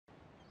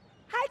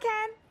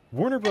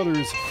Warner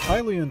Brothers'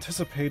 highly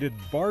anticipated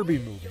Barbie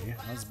movie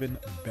has been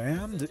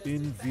banned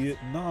in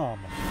Vietnam.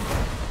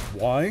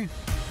 Why?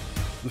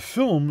 The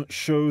film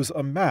shows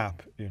a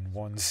map in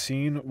one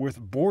scene with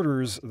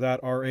borders that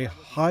are a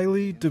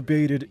highly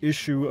debated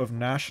issue of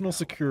national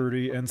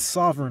security and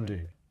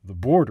sovereignty. The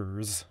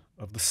borders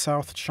of the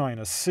South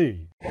China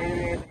Sea.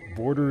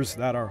 Borders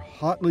that are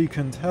hotly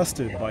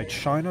contested by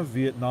China,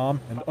 Vietnam,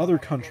 and other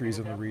countries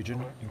in the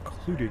region,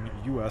 including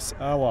U.S.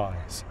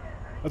 allies.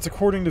 That's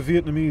according to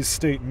Vietnamese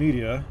state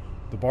media.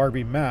 The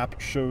Barbie map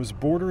shows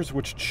borders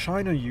which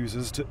China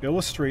uses to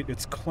illustrate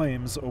its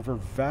claims over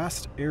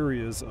vast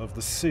areas of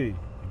the sea,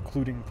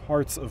 including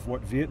parts of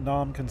what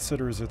Vietnam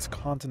considers its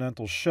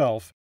continental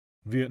shelf.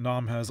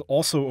 Vietnam has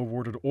also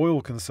awarded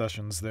oil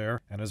concessions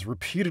there and has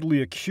repeatedly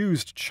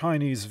accused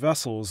Chinese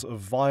vessels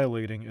of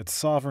violating its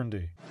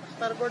sovereignty.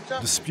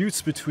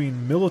 Disputes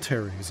between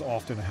militaries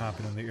often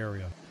happen in the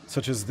area,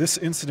 such as this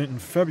incident in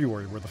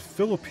February where the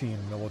Philippine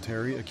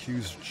military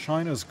accused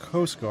China's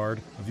Coast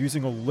Guard of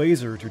using a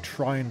laser to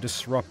try and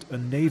disrupt a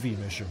Navy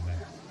mission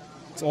there.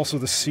 It's also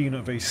the scene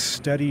of a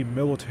steady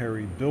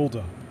military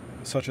buildup,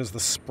 such as the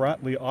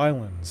Spratly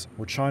Islands,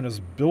 where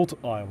China's built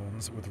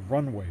islands with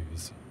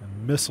runways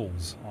and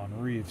missiles on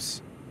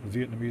reefs. The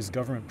Vietnamese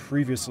government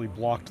previously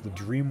blocked the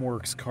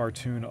DreamWorks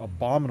cartoon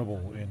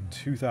Abominable in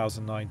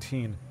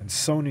 2019 and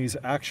Sony's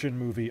action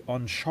movie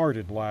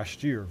Uncharted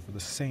last year for the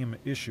same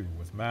issue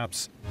with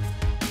maps.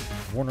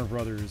 Warner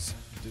Brothers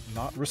did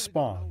not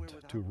respond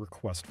to a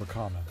request for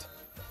comment.